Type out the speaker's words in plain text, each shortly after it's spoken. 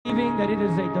believing that it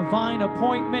is a divine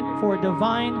appointment for a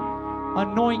divine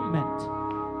anointment.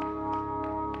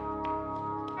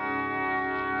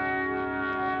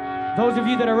 Those of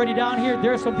you that are already down here,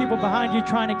 there are some people behind you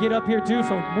trying to get up here too,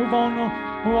 so move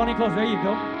on in close. There you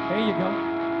go. There you go.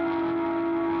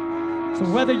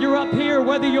 So whether you're up here,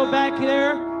 whether you're back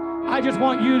there, I just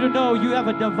want you to know you have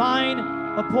a divine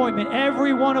appointment.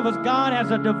 Every one of us, God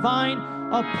has a divine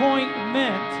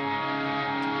appointment.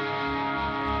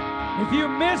 If you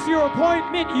miss your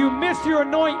appointment, you miss your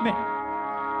anointment.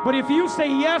 But if you say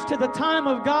yes to the time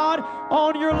of God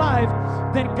on your life,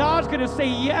 then God's going to say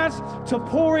yes to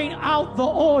pouring out the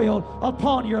oil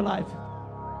upon your life.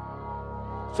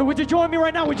 So would you join me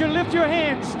right now? Would you lift your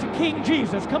hands to King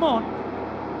Jesus? Come on.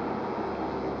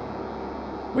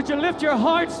 Would you lift your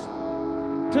hearts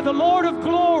to the Lord of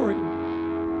glory?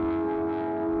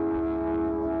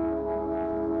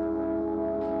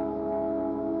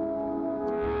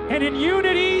 And in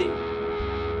unity,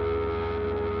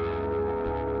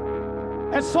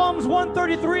 as Psalms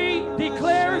 133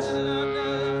 declares,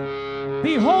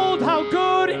 behold how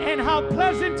good and how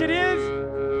pleasant it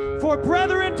is for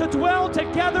brethren to dwell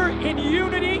together in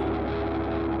unity.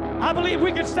 I believe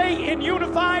we could say in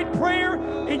unified prayer,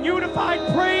 in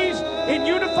unified praise, in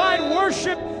unified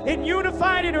worship, in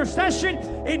unified intercession,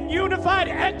 in unified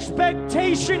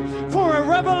expectation for a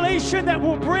revelation that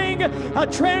will bring a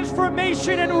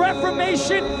transformation and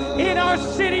reformation in our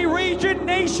city, region,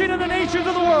 nation, and the nations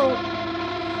of the world.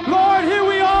 Lord, here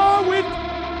we are with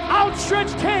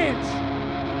outstretched hands.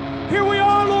 Here we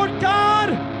are, Lord God,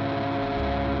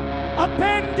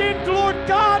 abandoned, Lord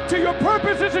God, to your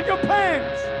purposes and your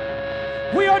plans.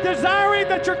 We are desiring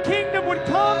that your kingdom would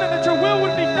come and that your will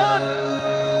would be done.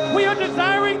 We are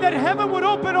desiring that heaven would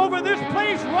open over this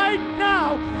place right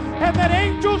now and that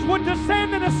angels would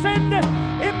descend and ascend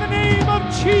in the name of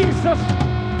Jesus.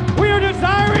 We are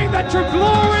desiring that your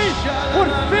glory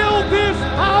would fill this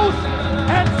house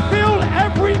and fill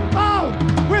every mouth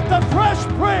with the fresh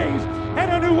praise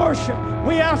and a new worship.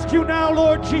 We ask you now,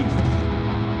 Lord Jesus,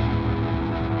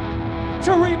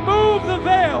 to remove the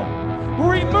veil,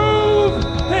 remove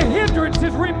the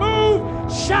hindrances,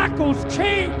 remove shackles,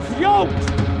 chains, yokes.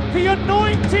 The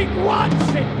anointing wants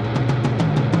it.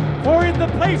 For in the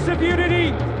place of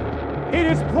unity, it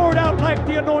is poured out like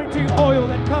the anointing oil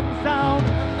that comes down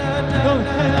the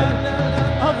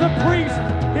head of the priest,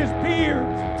 his beard,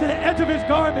 to the edge of his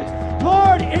garments.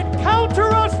 Lord,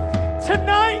 encounter us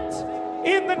tonight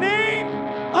in the name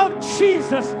of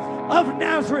Jesus of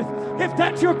Nazareth. If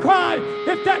that's your cry,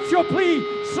 if that's your plea,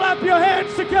 slap your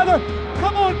hands together.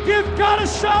 Come on, give God a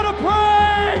shout of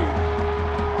praise.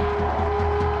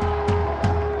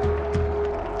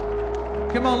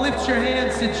 Come on, lift your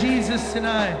hands to Jesus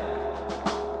tonight.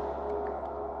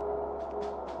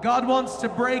 God wants to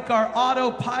break our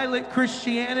autopilot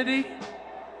Christianity.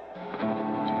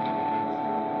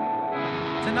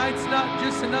 Tonight's not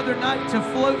just another night to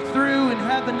float through and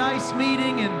have a nice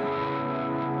meeting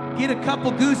and get a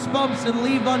couple goosebumps and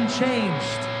leave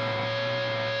unchanged.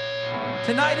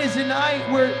 Tonight is a night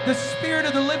where the Spirit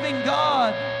of the living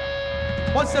God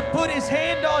wants to put his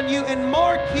hand on you and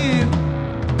mark you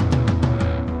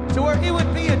to where it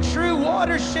would be a true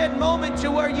watershed moment, to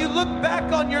where you look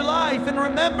back on your life and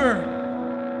remember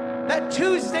that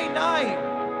Tuesday night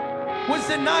was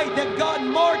the night that God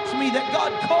marked me, that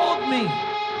God called me.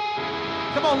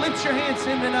 Come on, lift your hands to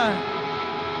him tonight.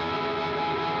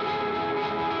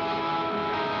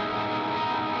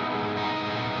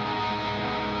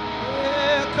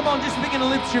 Yeah, come on, just begin to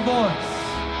lift your voice.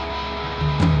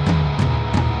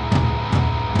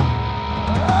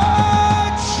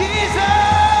 Oh, Jesus!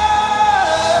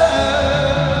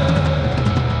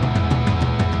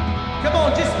 Come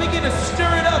on, just begin to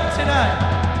stir it up tonight.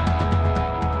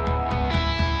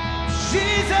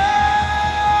 Jesus!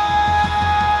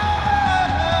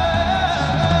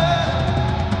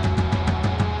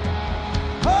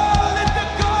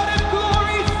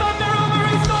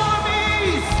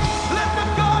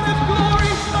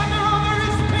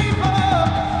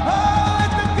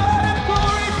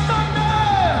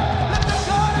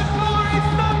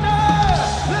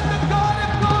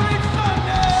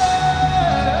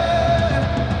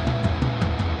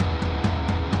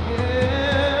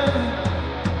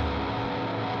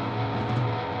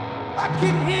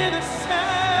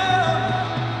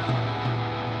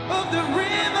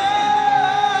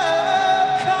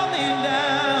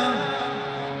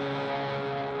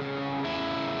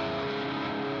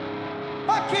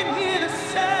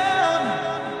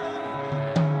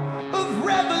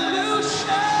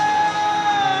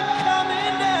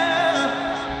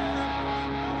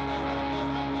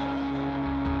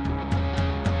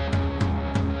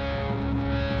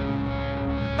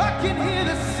 can hear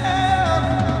the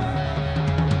sound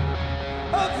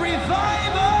of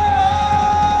revival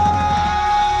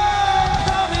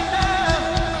coming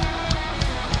now.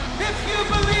 If you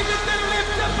believe it, then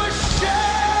lift up a shout.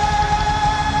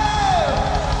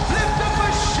 Lift up a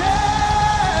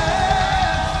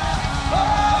shout.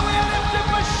 Oh, we lift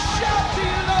up a shout to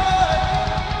you, Lord.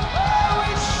 Oh,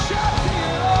 we shout to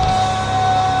you,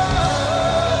 Lord.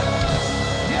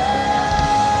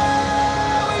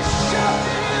 Yeah, we shout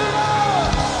to you,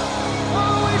 Lord.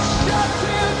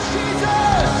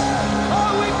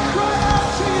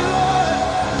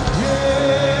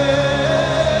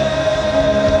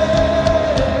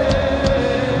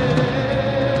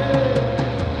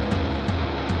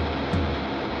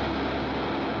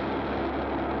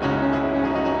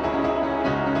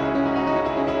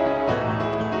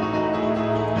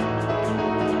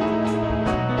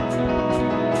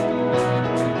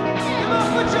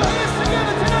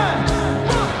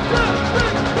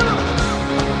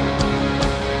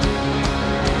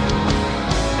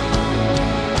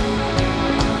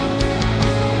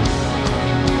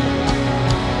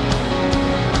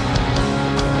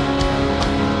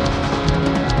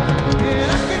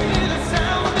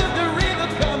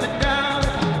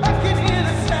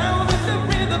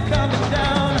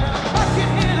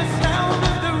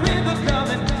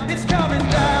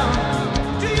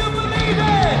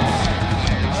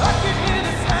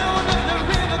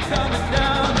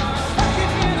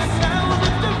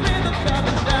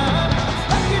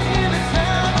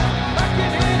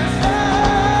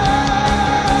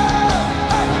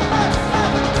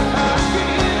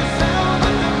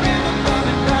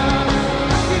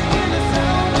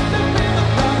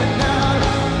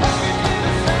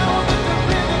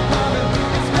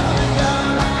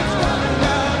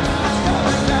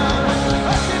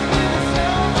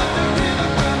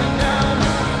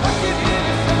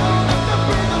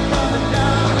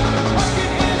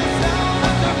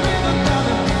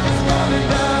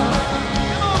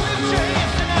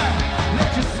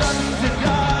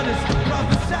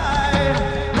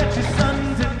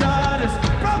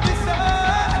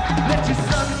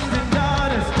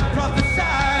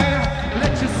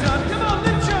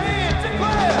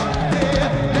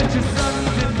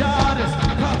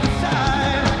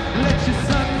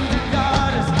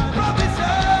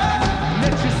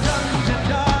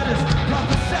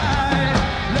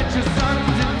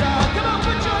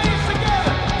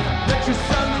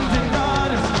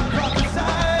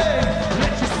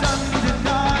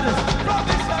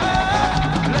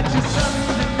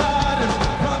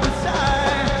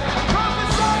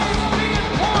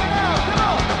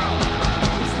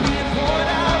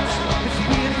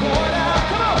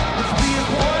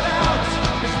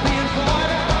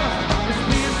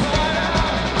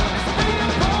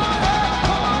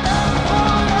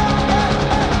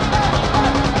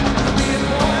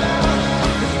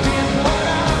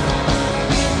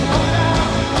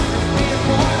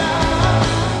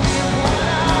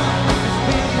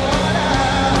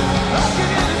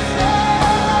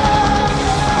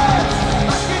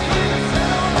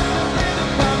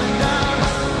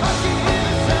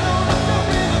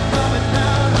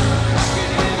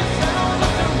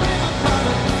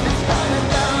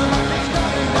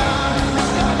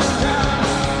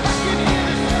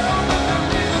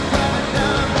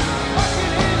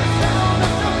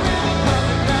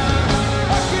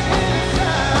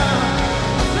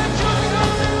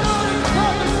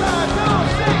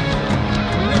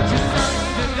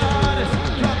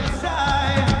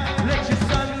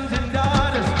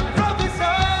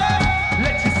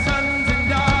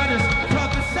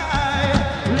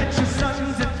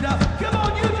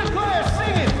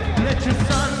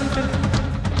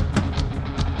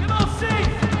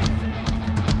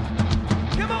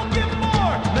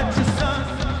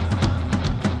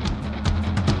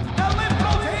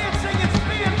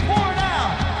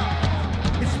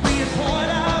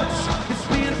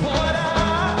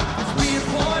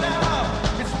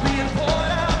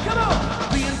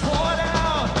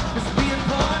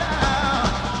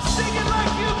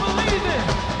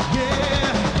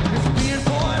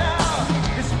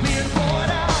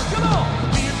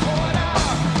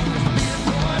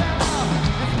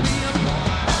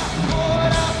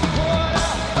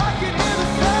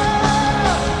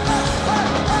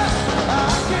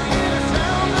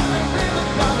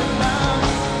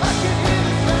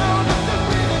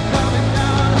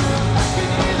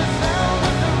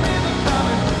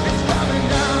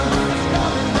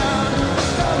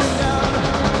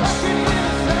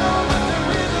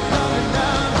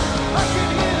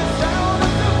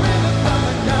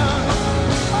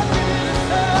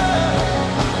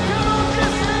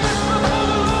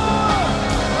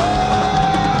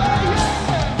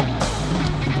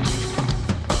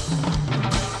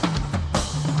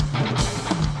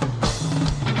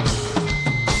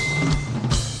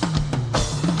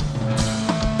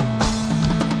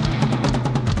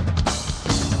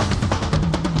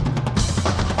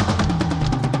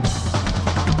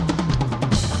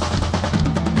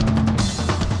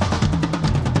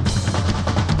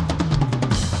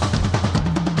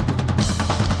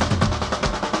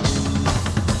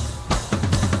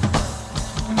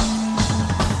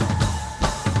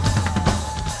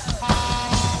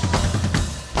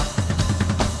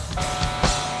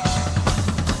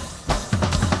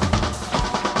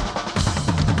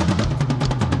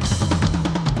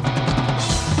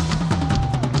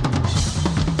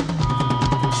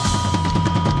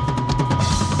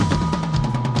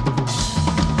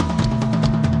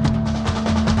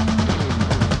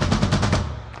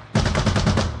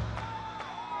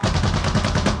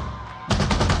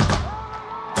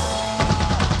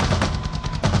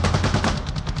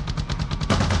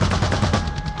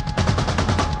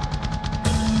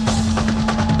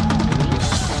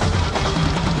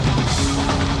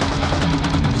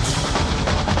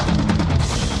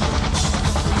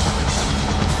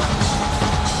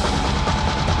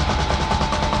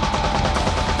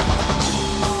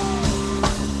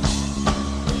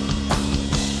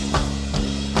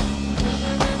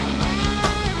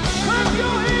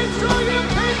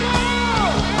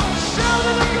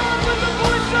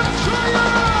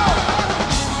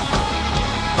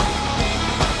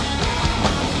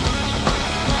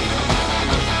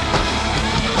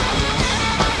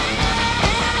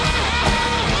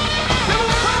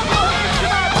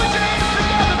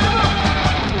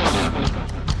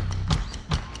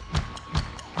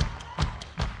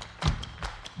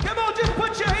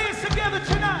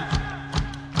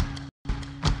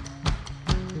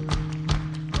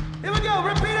 go.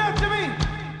 Repeat after me.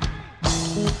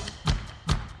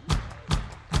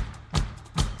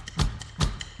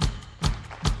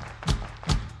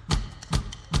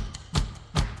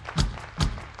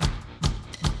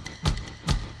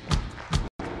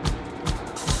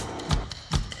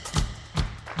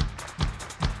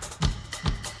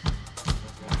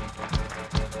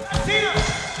 Pino.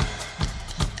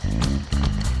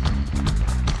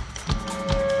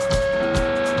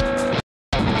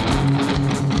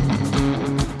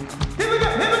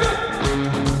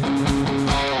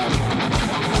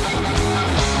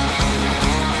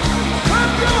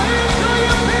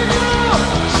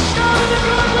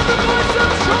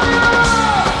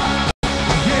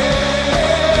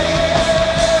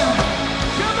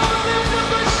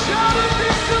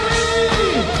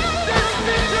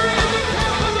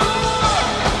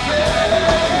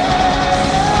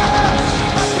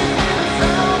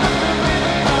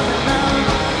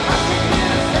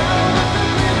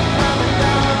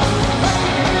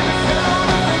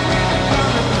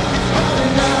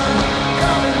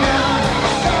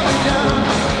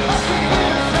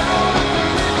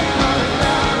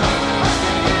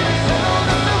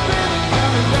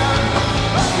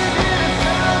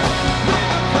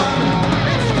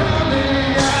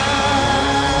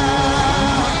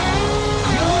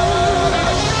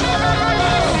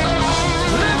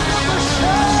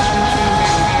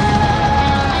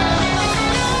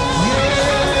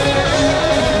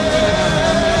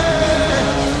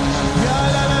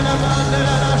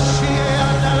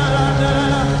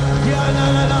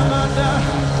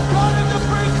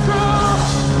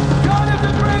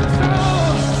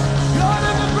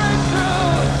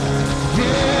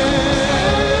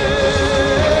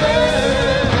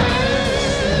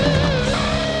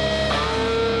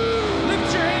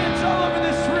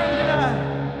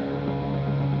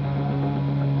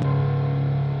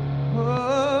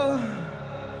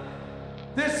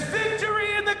 There's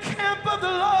victory in the camp of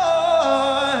the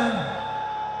Lord.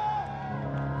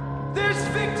 There's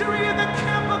victory in the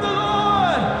camp of the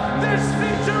Lord. There's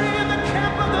victory in the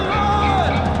camp of the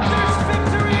Lord. There's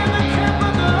victory in the camp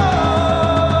of the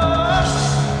Lord.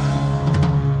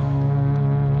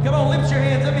 Come on, lift your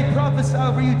hands. Let me prophesy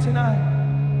over you tonight.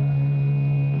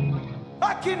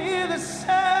 I can hear the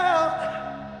sound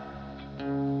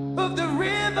of the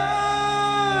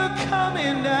river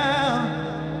coming down.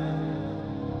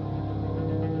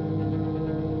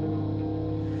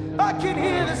 I can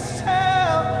hear the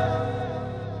sound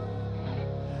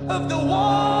of the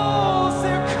walls,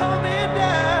 they're coming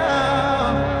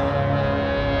down.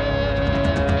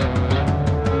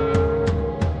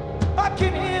 I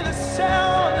can hear the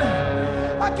sound.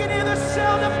 I can hear the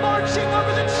sound of marching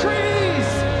over the trees.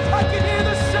 I can hear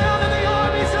the sound of the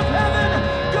armies of heaven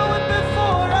going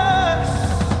before us.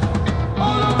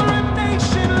 All over a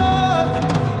nation, Lord.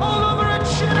 All over a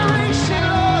generation,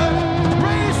 Lord.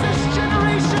 Raise this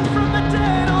generation from the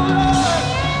dead, oh Lord.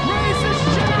 Raise this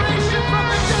generation from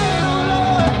the dead, oh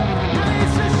Lord.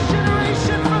 Raise this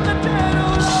generation from the dead,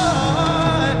 oh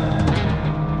Lord.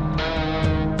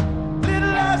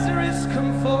 Little Lazarus,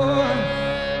 come forth.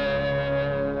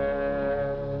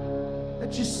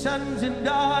 Let your sons and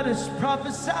daughters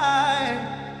prophesy.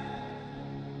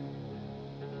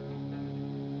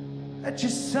 Let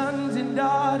your sons and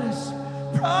daughters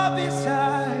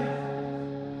prophesy.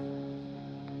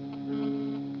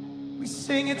 We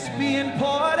sing it's being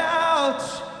poured out.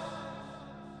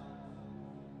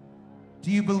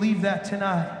 Do you believe that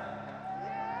tonight?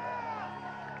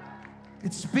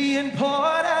 It's being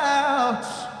poured out.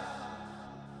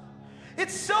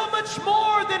 It's so much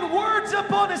more than words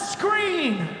up on a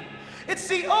screen. It's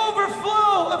the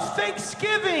overflow of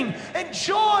thanksgiving and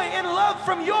joy and love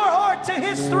from your heart to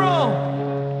His throne.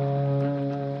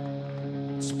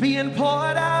 It's being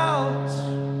poured out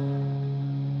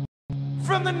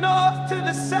from the north to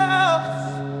the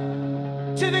south,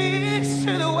 to the east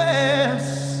to the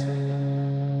west.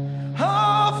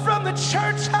 Oh, from the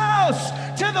church house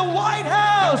to the White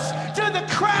House, to the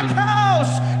crack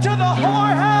house, to the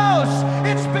whorehouse.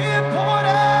 It's being poured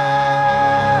out.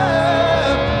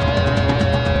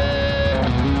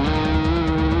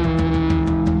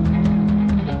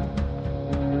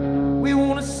 We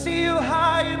want to see you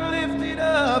high and lifted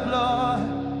up, Lord.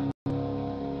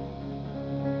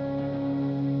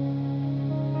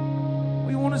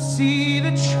 We want to see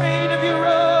the train of your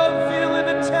robe filling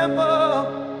the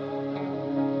temple.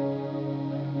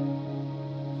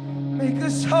 Make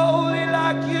us holy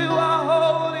like you are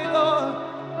holy, Lord.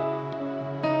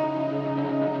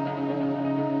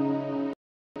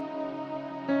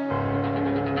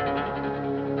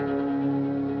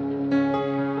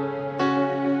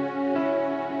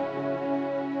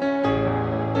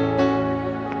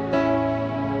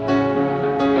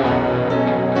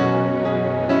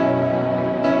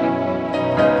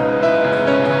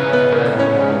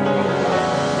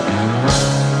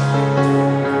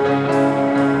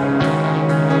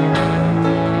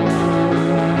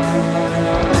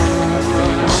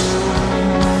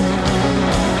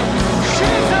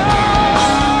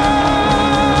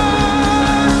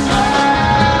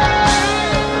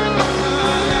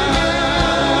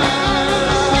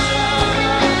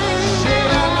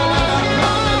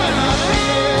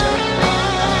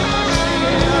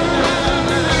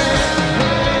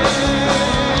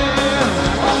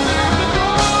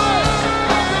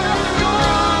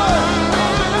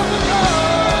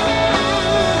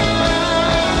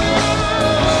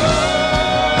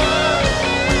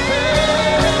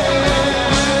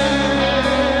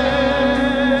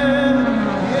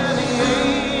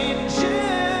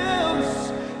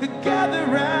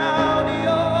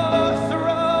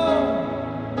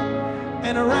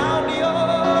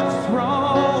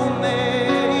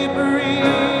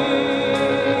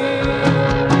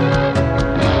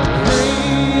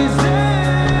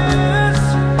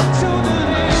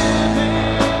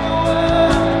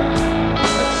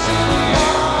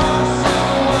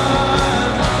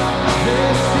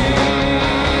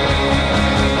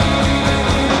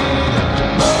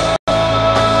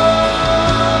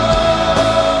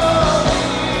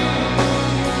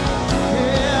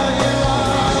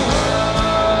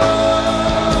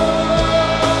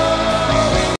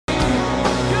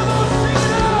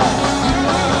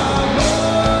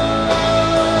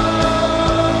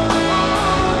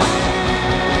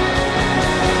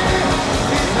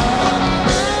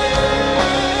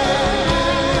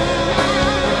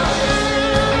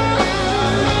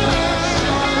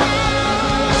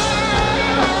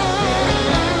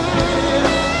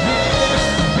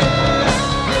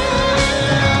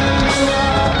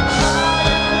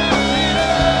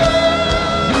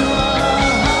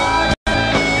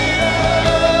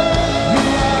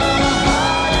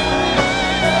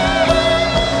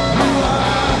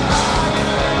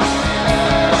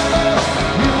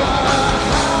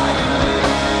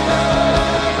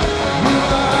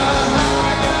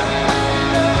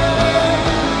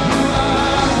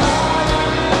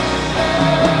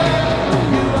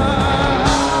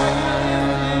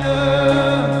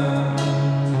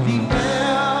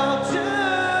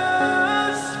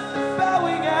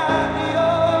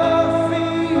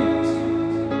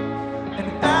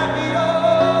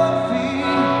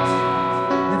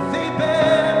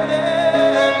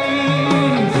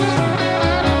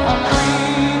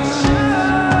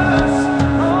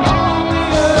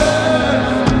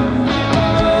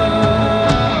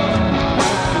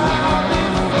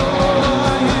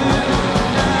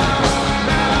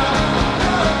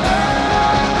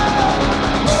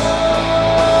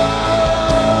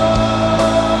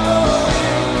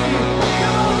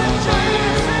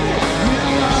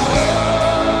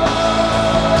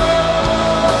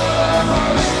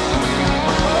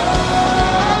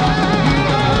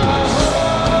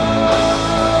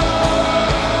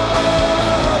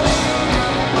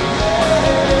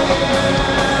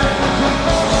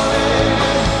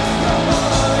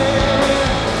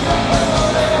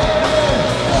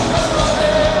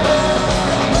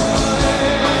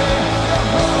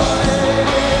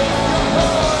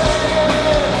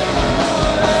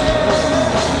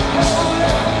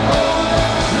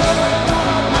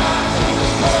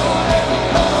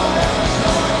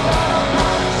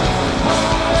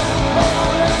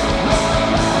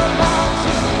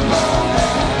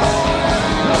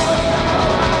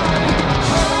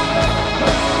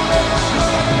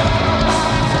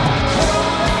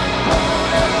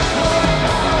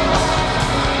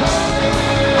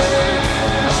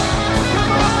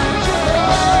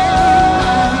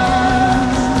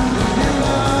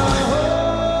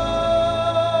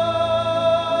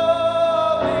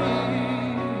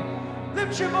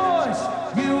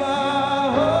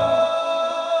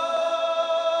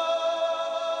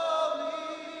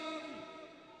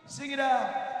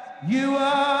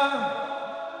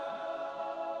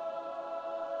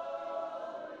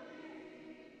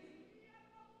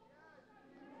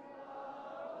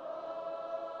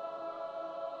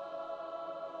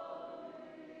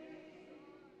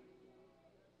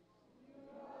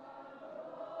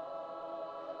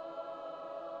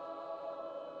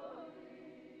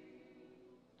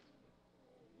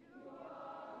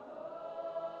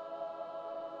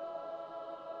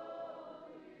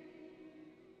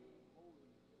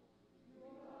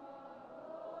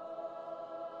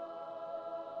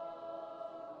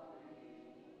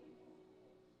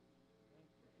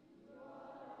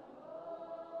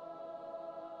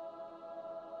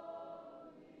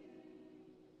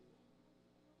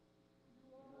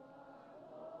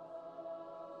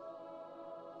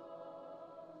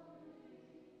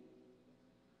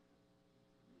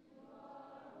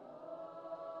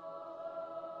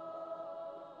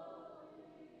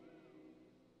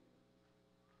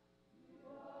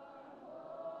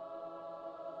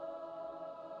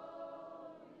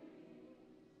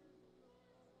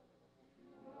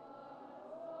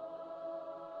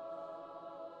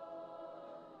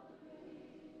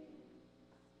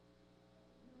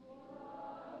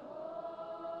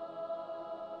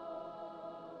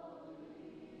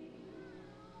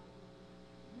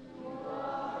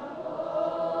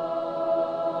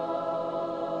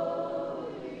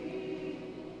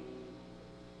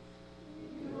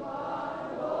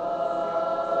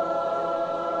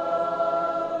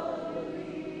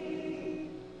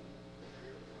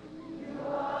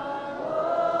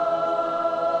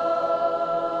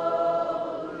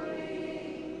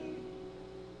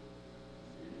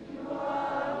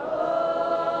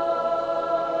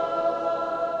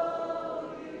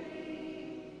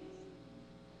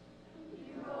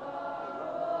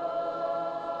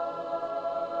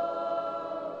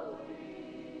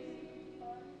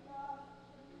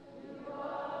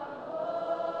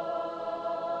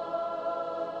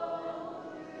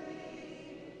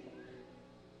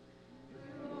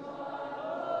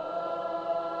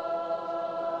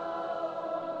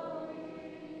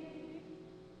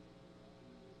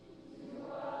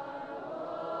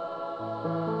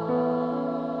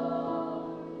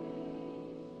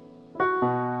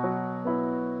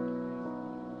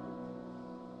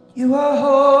 You are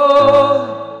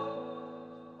holy.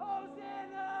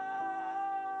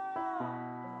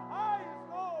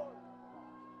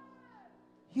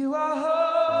 You are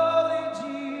holy,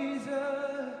 Jesus.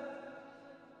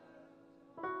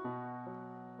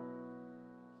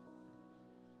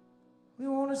 We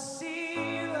want to see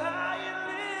you high and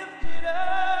lifted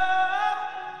up.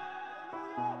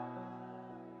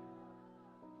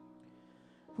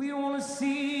 We want to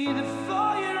see the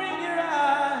fire in your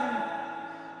eyes.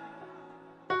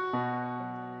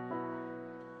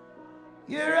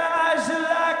 Your eyes are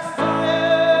like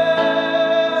fire.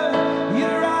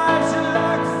 Your eyes are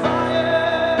like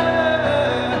fire.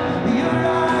 Your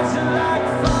eyes are like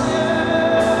fire.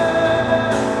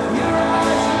 Your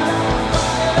eyes are like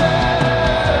fire.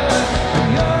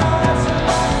 Your eyes are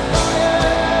like fire.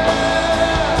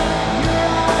 Your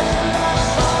eyes are like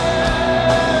fire.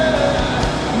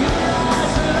 Your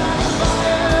eyes are like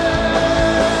fire.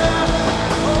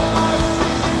 Oh, I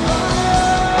see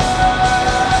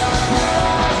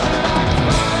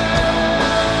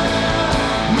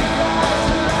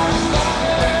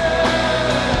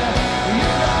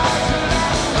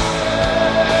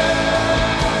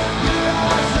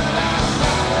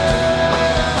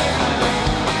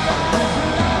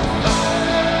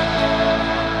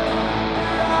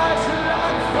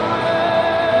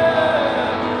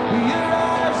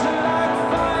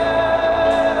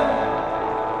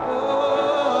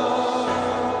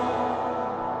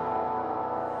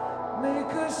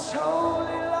make us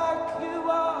holy like you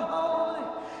are holy.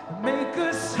 Make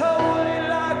us holy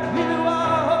like you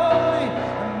are holy.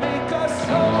 Make us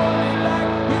holy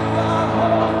like you are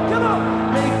holy. Come on.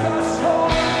 Make us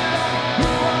holy like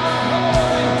you are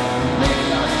holy. Make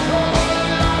us holy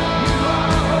like you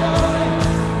are holy.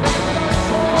 Make us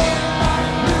holy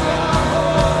like you are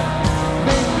holy.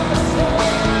 Make us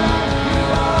holy like you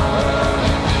are holy.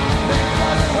 Make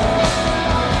us holy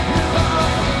like you are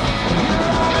holy. Your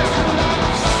eyes are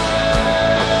like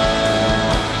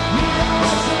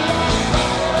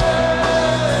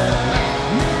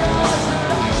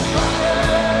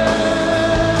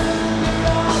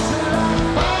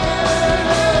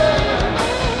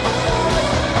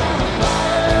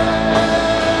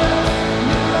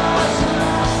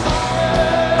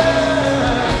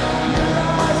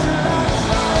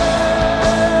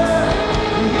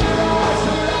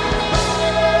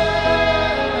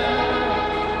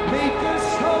make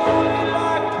us holy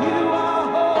like you are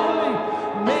holy.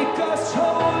 Make us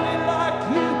holy like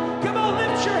you. Come on,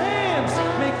 lift your hands.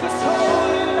 Make us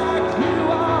holy like you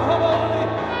are holy.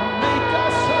 Make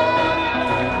us holy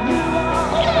like you are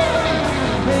holy.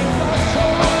 Make us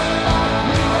holy like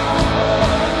you are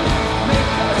holy.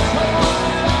 Make us holy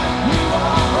like you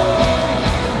are holy.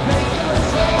 Make us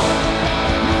holy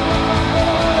like you are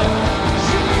holy.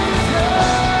 Jesus.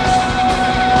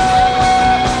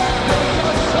 Make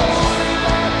us holy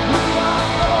like you are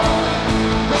holy.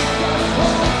 Make us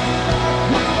holy like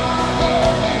you are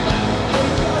holy.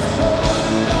 Make us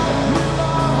holy like you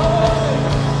are holy.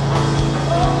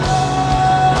 Oh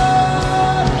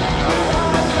Lord, your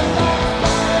eyes are like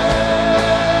fire.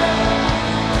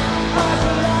 Eyes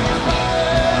are like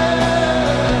fire.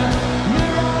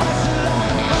 Your eyes are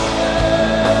like fire.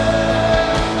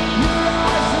 Your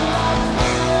eyes are like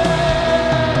fire.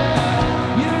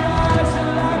 Your eyes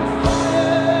are like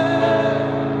fire.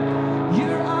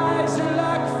 Your eyes are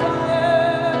like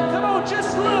fire. Come on,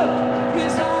 just look.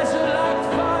 His eyes are like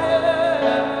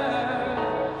fire.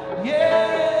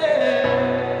 Yeah.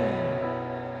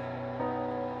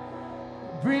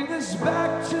 Bring us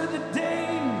back to the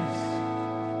days,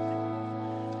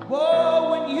 whoa,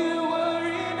 when you were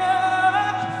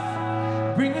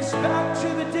enough. Bring us back to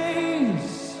the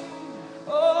days,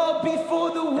 oh,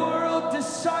 before the world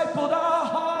discipled our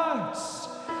hearts.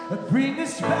 Bring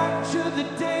us back to the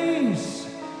days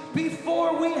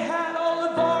before we had all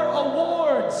of our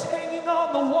awards hanging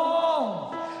on the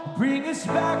wall. Bring us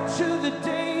back to the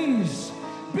days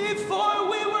before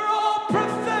we were all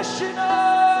professional.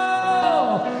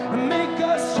 Make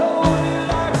us holy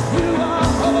like you are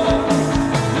holy.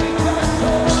 Make us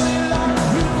holy like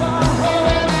you are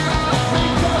holy.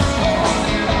 Make us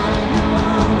holy like you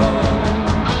are holy.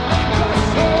 Make us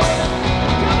holy.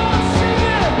 Come on, sing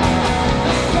it.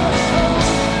 Make us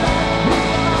holy like you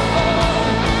are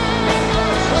holy. Make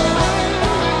us holy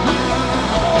like you are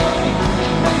holy.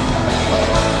 Make us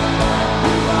holy like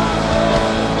you are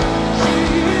holy.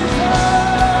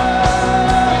 Jesus,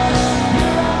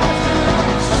 your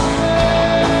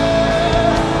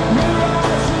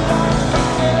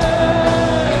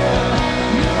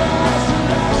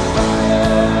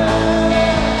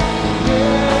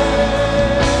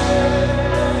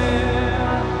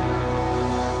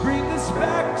us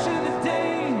back to the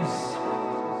days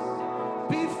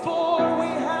before we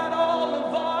had all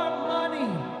of our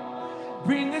money.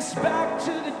 Bring us back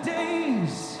to the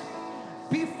days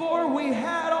before we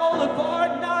had all of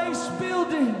our nice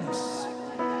buildings.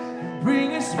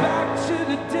 Bring us back to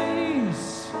the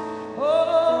days,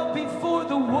 oh, before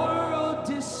the world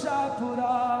discipled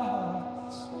our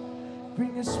hearts.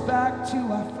 Bring us back to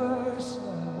our first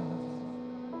love,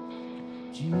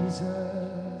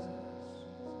 Jesus.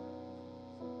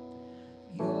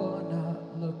 You're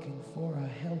not looking for a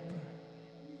helper.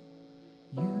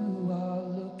 You are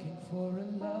looking for a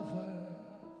lover.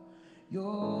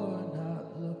 You're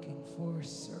not looking for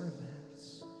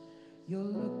servants. You're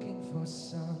looking for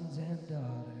sons and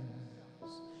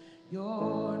daughters.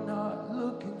 You're not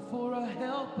looking for a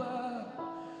helper.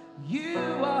 You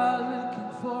are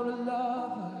looking for a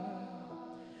lover.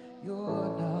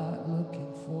 You're not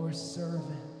looking for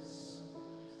servants.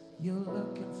 You're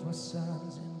looking for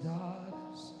sons and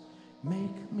daughters.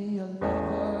 Make me a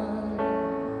lover.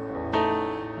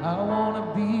 I want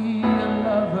to be a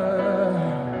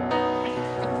lover.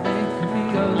 Make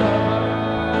me a lover.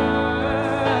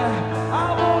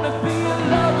 I want to be a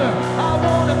lover. I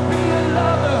want to be a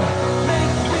lover.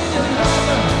 Make me a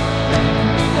lover. Make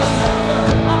me a lover.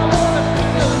 I want to be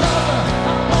a lover.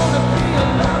 I want to be a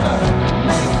lover.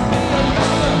 Make me a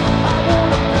lover. I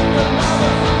want to be a lover. I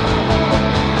want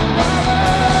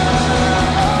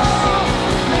to be a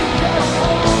lover. Make us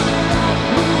holy like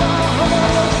you are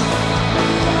holy.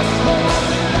 Make us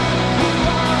holy like you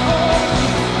are holy.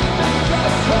 Make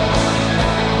us holy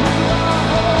like you are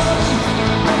holy.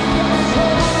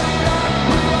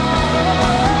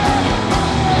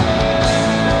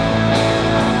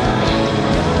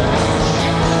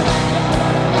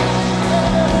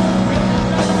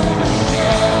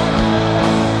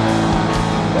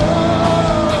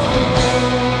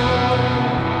 Make us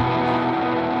holy like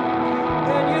you are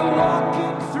And you're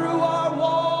walking through our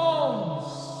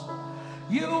walls.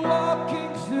 You're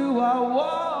walking through our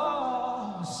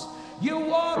walls. You're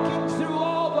walking through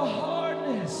all the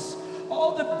hardness,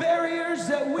 all the barriers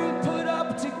that we put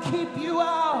up to keep you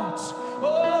out.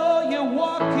 Oh, you're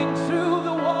walking through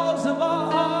the walls of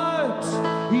our hearts.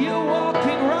 You're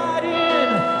walking right in.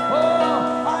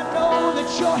 Oh, I know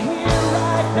that you're here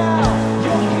right now.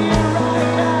 You're here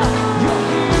right now. You're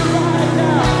here right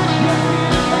now. You're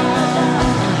here right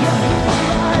now. You're here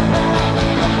right now. You're here right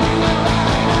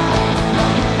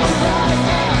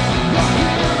now. You're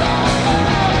here right now. You're here right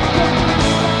now. You're here right now.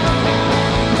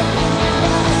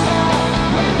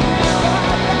 You're here right now.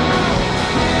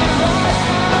 Here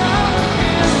right now.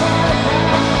 Here right now.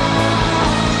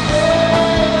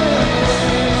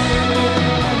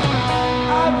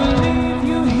 I believe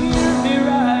you hear me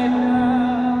right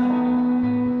now.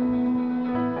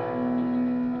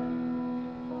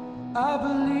 I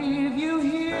believe you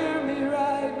hear me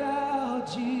right now,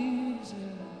 Jesus.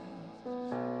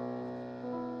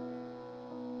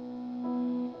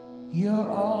 Your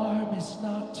arm is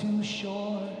not too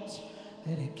short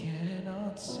that it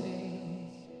cannot save.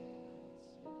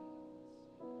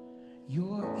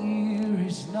 Your ear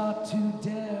is not too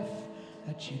deaf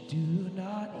that you do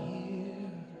not hear.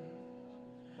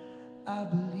 I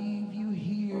believe you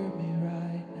hear me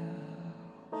right now.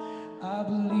 I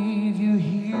believe you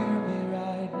hear me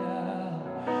right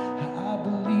now. I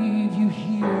believe you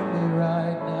hear me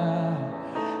right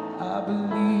now. I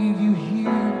believe you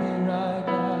hear me right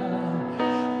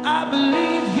now. I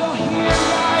believe you're here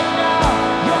right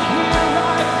now. You're here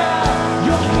right now.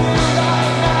 You're here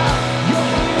right now. You're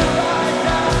here right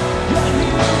now. You're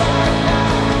here right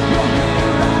now. You're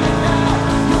here right now.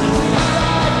 You're here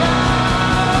right now. You're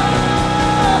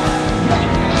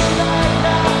here right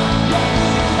now. You're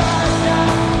here right now.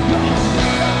 You're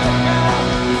here right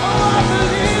now. Oh, I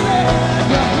believe it.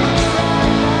 You're here right now.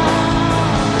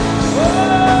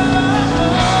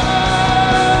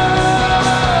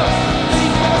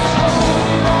 Make us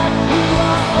holy like you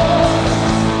are holy.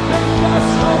 Make us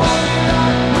holy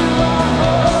like you are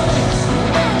holy.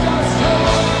 Make us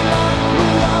holy like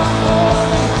you are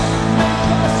holy. Make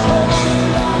us holy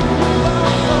like you are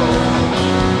holy.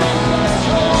 Make us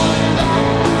holy like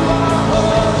you are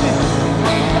holy.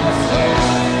 Make us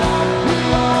holy like you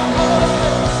are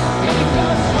holy. Make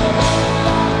us holy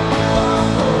like you are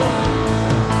holy.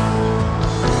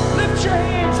 Lift your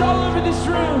hands all over this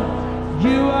room.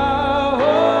 You are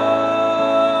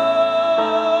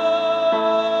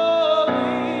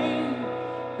holy.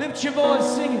 Lift your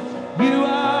voice, sing it. You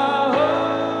are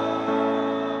holy.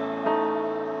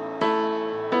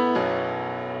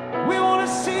 We want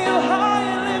to see you high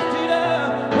and lifted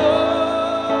up. Oh.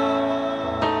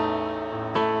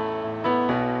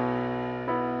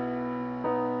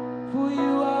 For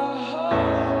you are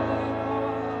holy.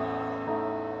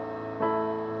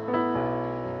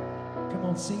 Come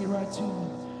on, sing it right to him.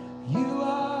 You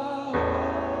are holy.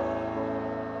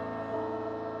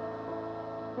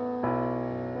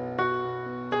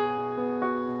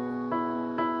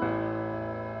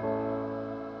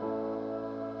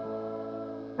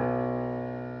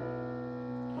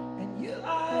 And your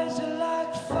eyes are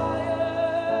like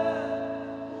fire.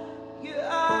 Your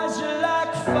eyes are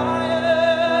like fire.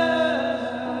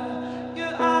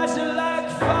 Your eyes are like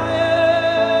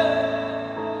fire.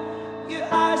 Your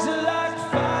eyes are like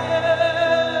fire.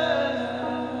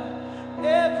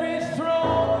 Every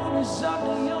throne is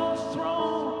under your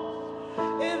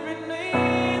throne. Every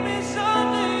name is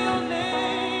under your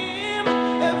name.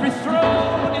 Every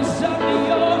throne is under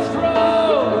your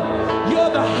throne.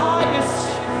 You're the highest.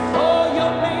 Oh,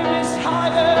 your name is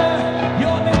higher.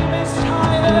 Your name is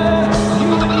higher. You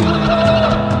and you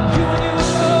alone. You and you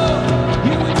alone.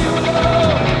 You and you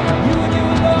alone. You and you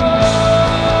alone.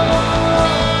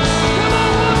 Come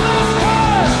on, one last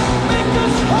time. Make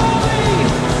us holy.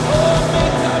 Oh,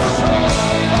 make us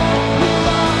holy like you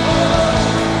are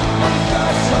holy. Make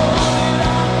us holy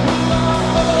like you are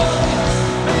holy.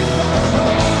 Make us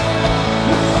holy like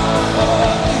you are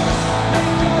holy.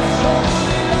 Make us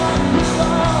holy like you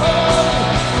are holy.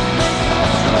 Make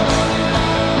us holy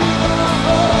like you are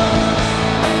holy.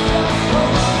 Make us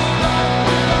holy like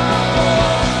you are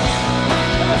holy.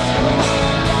 Make us holy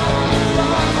like you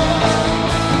are holy.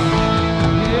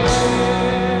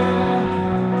 Yeah.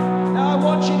 Now I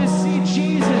want you to see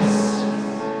Jesus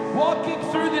walking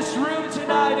through this room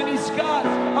tonight, and he's got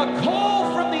a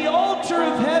call from the altar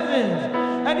of heaven,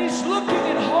 and he's looking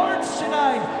at hearts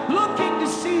tonight, looking to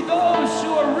see those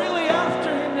who are really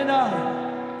after him tonight.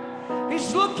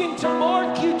 He's looking to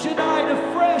mark you tonight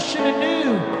afresh and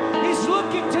anew. He's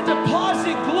looking to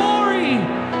deposit glory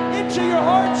into your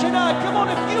heart tonight. Come on,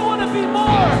 if you want to be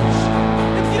marked,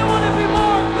 if you want to be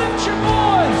marked, lift your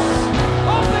voice.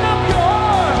 Open up your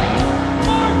heart.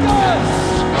 Mark us.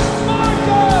 Mark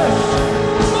us.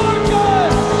 Mark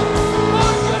us.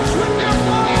 Mark us with your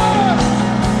fire.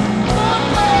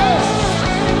 Mark us.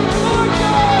 Mark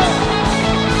us.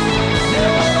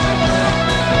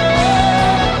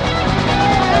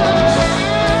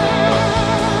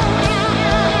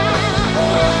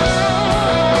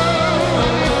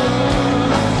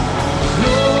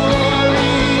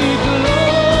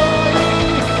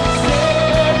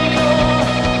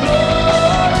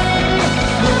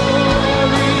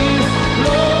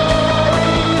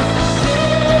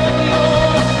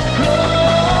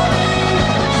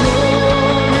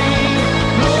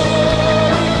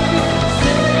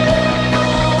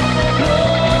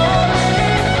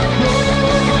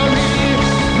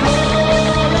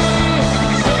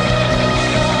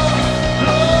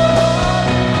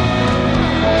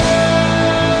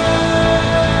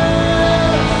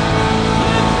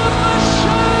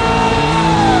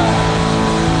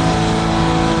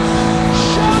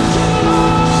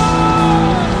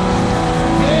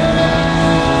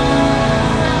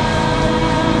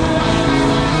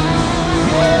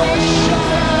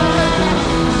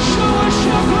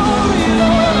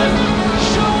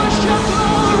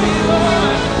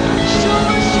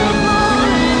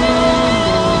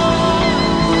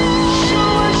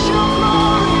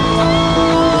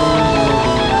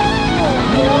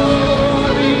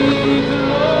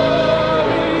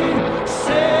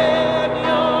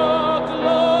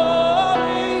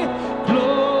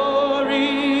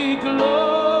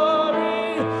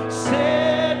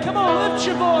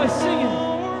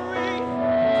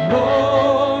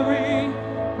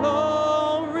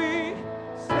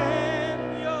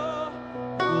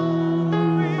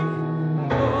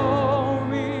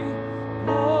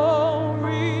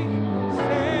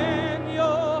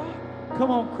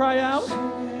 cry out.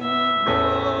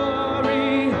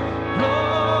 Glory,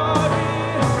 glory,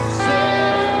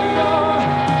 Savior.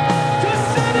 To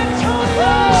San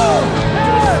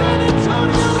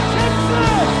Antonio,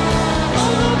 Texas,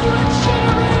 all over a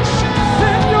generation.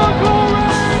 Send your glory.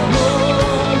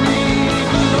 Glory,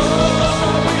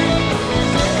 glory,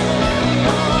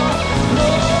 Savior.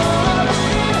 Glory,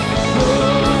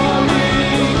 glory,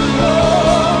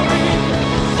 glory,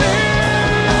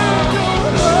 Savior.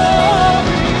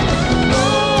 Glory,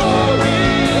 glory.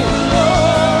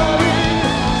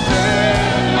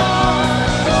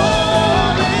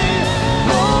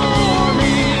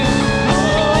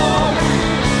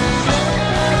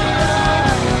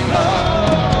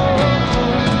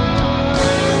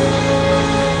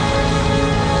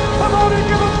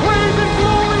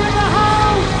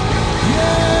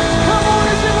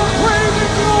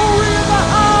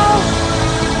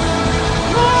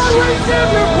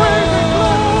 give you praise and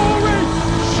glory.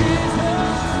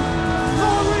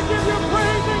 Lord, we give you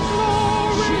praise and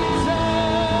glory.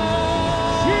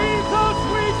 Jesus,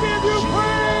 we give you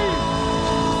praise.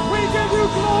 We give you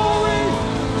glory.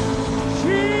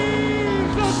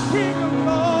 Jesus, King of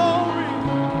glory.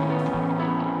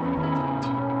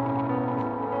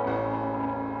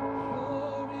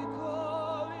 Glory,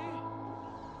 glory,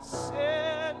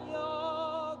 send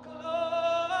your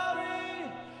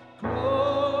glory,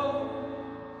 glory,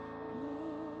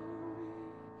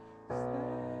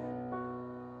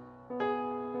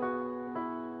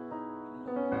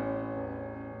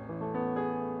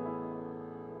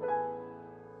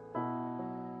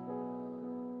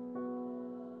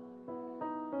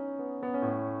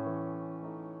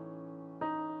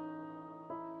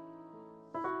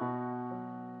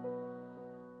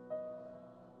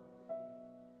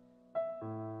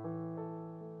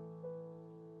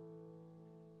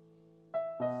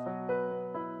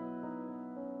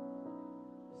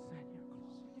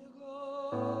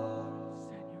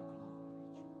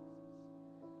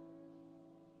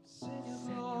 send your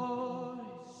glory.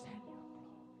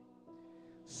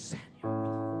 I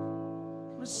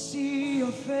wanna see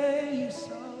your face,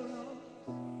 oh Lord.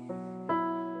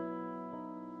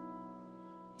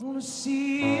 I wanna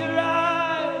see your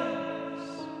eyes.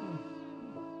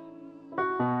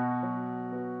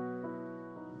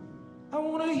 I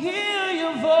wanna hear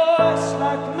your voice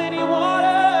like many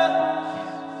waters.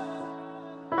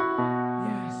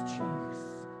 Yes, Jesus.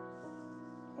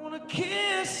 I wanna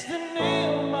kiss the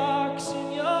nail marks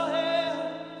in your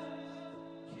hand.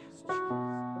 Yes, Jesus.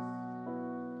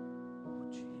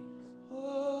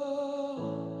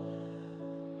 Oh,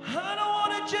 I don't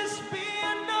wanna just be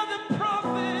another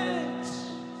prophet.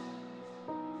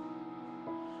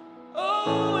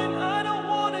 Oh, and I don't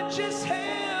wanna just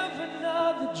have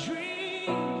another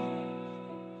dream.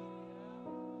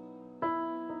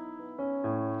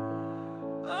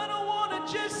 I don't wanna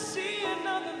just see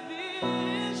another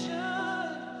vision.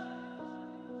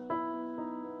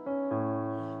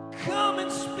 Come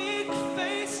and speak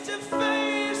face to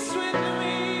face with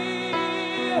me.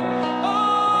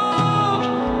 Oh,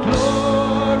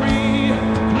 glory,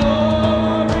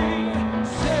 glory,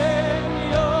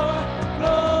 send your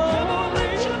glory. Come on,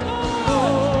 lift your voice.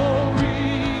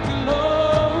 Glory,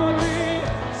 glory,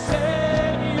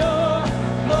 send your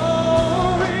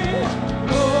glory.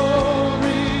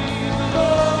 Glory,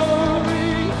 glory,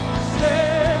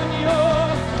 send your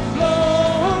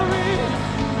glory.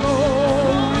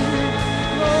 Glory,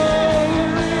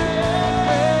 glory,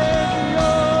 send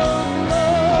your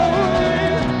glory.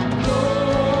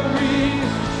 Glory,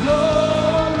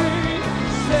 glory,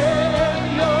 send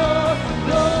your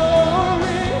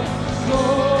glory.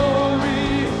 Glory,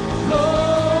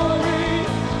 glory,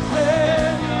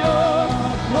 send your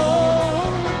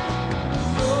glory.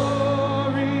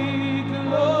 Glory,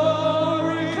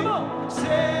 glory, come on,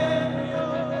 send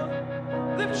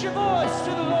your. Lift your voice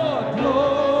to the Lord.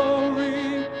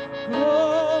 Glory,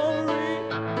 glory,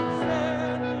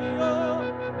 send your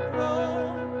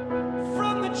glory.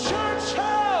 From the church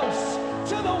house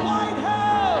to the White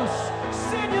House,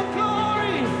 send your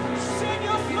glory, send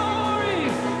your glory,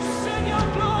 send your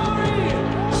glory,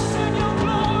 send your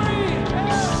glory,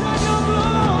 send your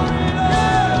glory, Lord.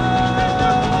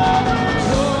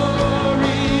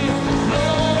 Glory,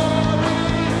 glory,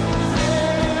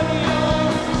 send your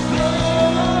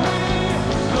glory,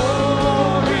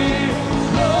 glory,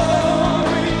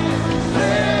 glory,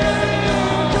 send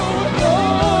your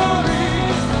glory,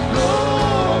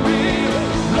 glory,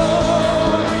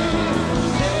 glory,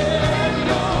 send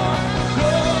your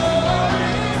glory,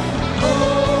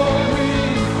 glory,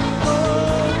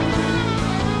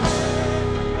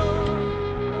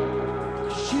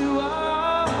 'cause you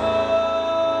are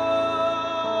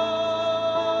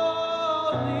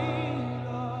holy,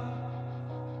 Lord.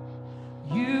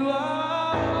 You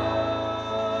are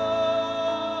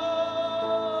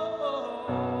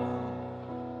holy.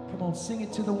 Come on, sing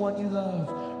it to the one you love.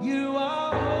 You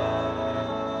are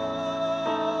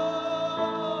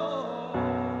holy,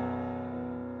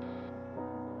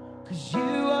 'cause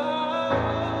you are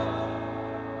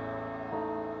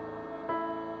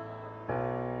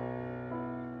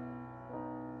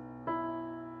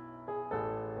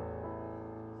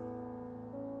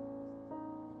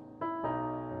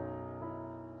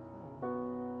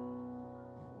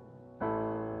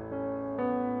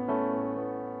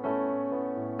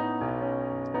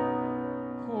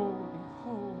Holy,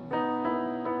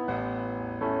 holy.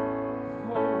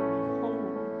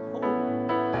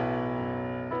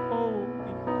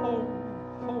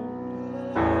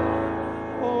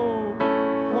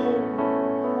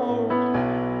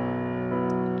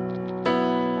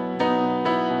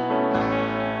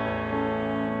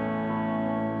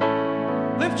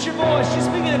 Lift your voice.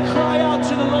 Just begin to cry out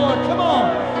to the Lord. Come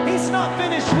on. He's not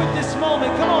finished with this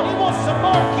moment. Come on. He wants to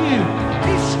mark you.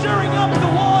 He's stirring up the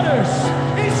waters.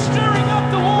 He's stirring up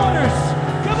the waters.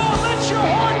 Come on. Let your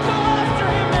heart go after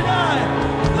him tonight.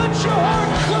 Let your heart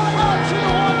cry out to the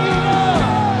one you love.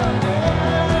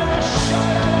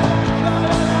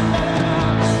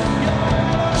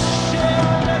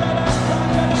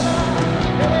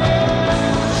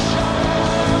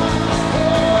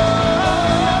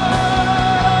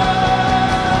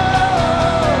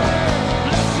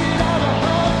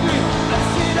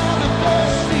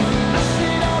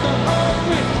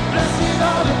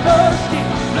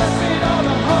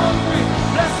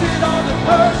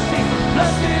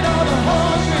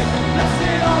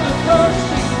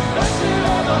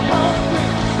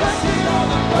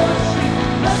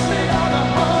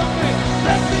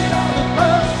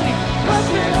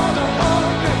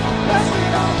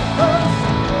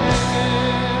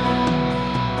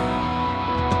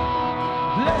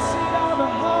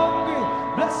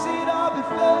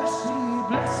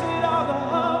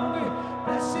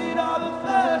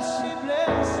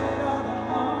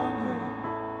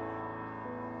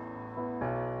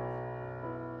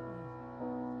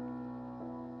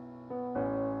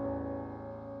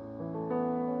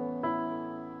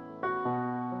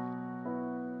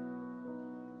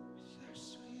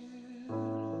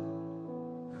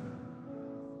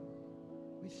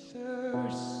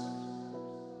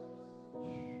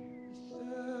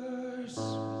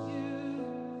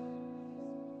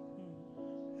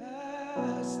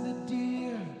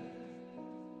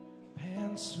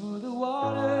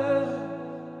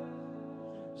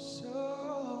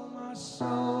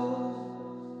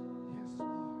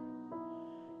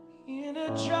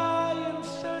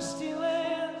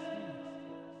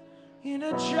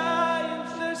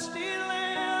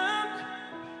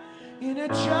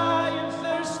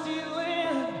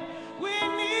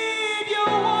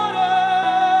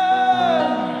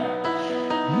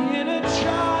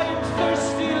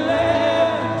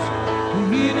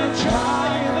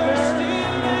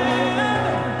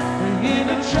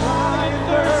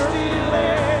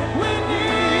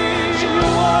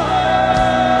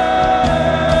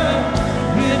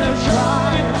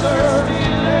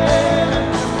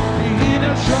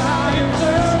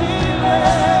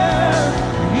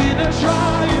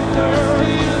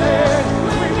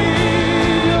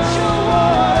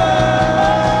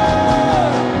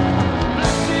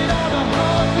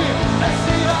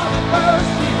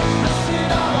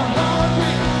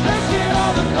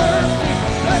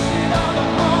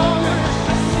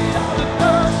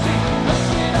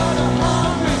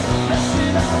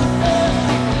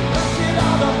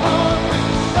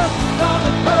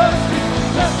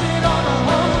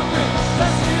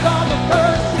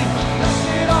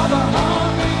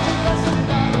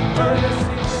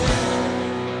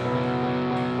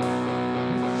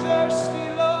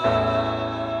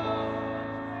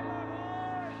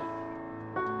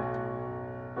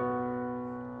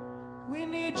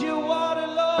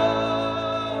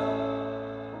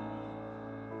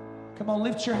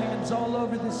 Lift your hands all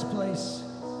over this place.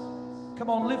 Come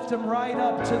on, lift them right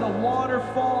up to the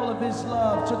waterfall of His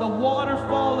love, to the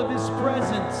waterfall of His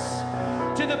presence,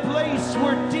 to the place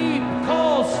where deep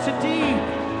calls to deep.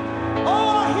 Oh,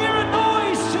 I hear a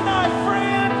noise tonight,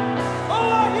 friend. Oh,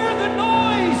 I hear the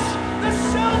noise, the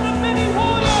sound of many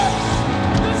waters,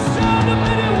 the sound of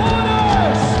many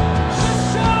waters, the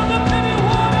sound of many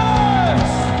waters.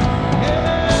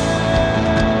 Yeah.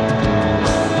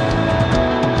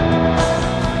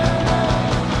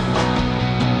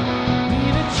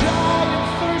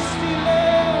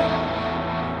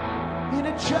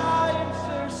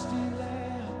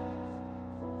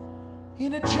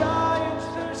 In a giant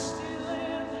thirsty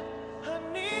land, I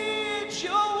need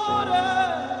your water.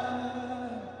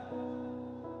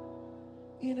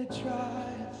 In a dry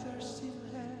and thirsty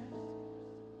land,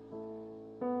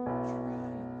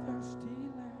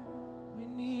 we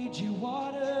need your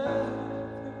water.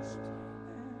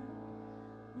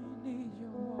 We need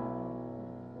your water.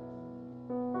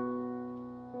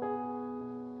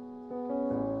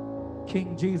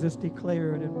 King Jesus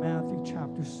declared in Matthew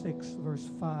chapter 6, verse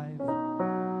 5,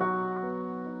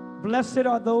 "Blessed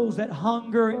are those that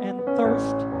hunger and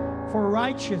thirst for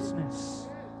righteousness,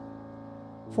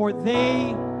 for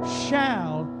they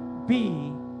shall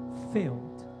be filled."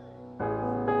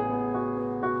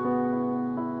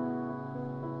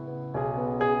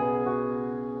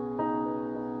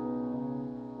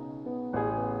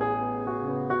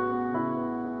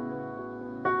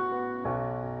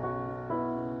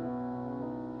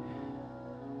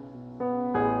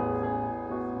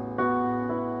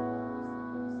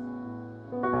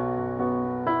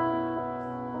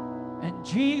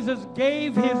 Jesus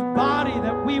gave his body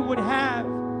that we would have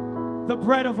the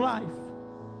bread of life.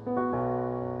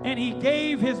 And he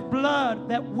gave his blood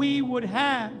that we would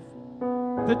have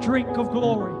the drink of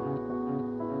glory.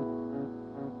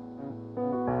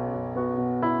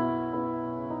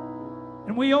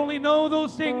 And we only know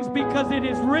those things because it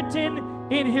is written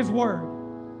in his word.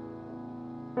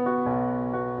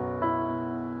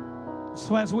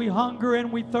 So as we hunger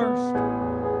and we thirst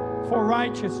for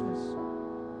righteousness,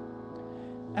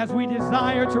 as we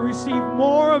desire to receive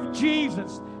more of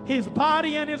Jesus, his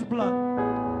body and his blood,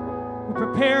 we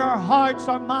prepare our hearts,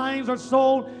 our minds, our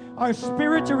soul, our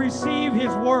spirit to receive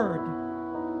his word.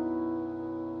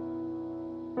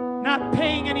 Not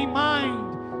paying any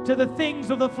mind to the things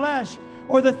of the flesh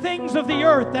or the things of the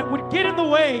earth that would get in the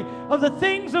way of the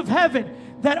things of heaven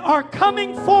that are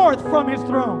coming forth from his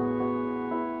throne.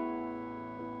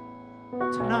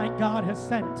 Tonight, God has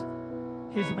sent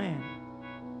his man,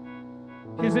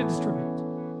 his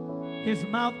instrument, his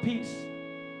mouthpiece,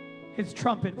 his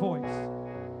trumpet voice.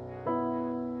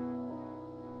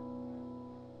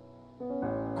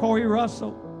 Corey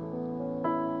Russell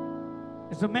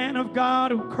is a man of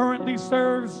God who currently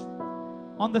serves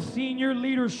on the senior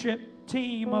leadership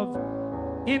team of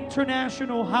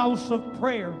International House of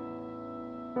Prayer,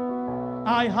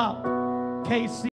 IHOP, KC.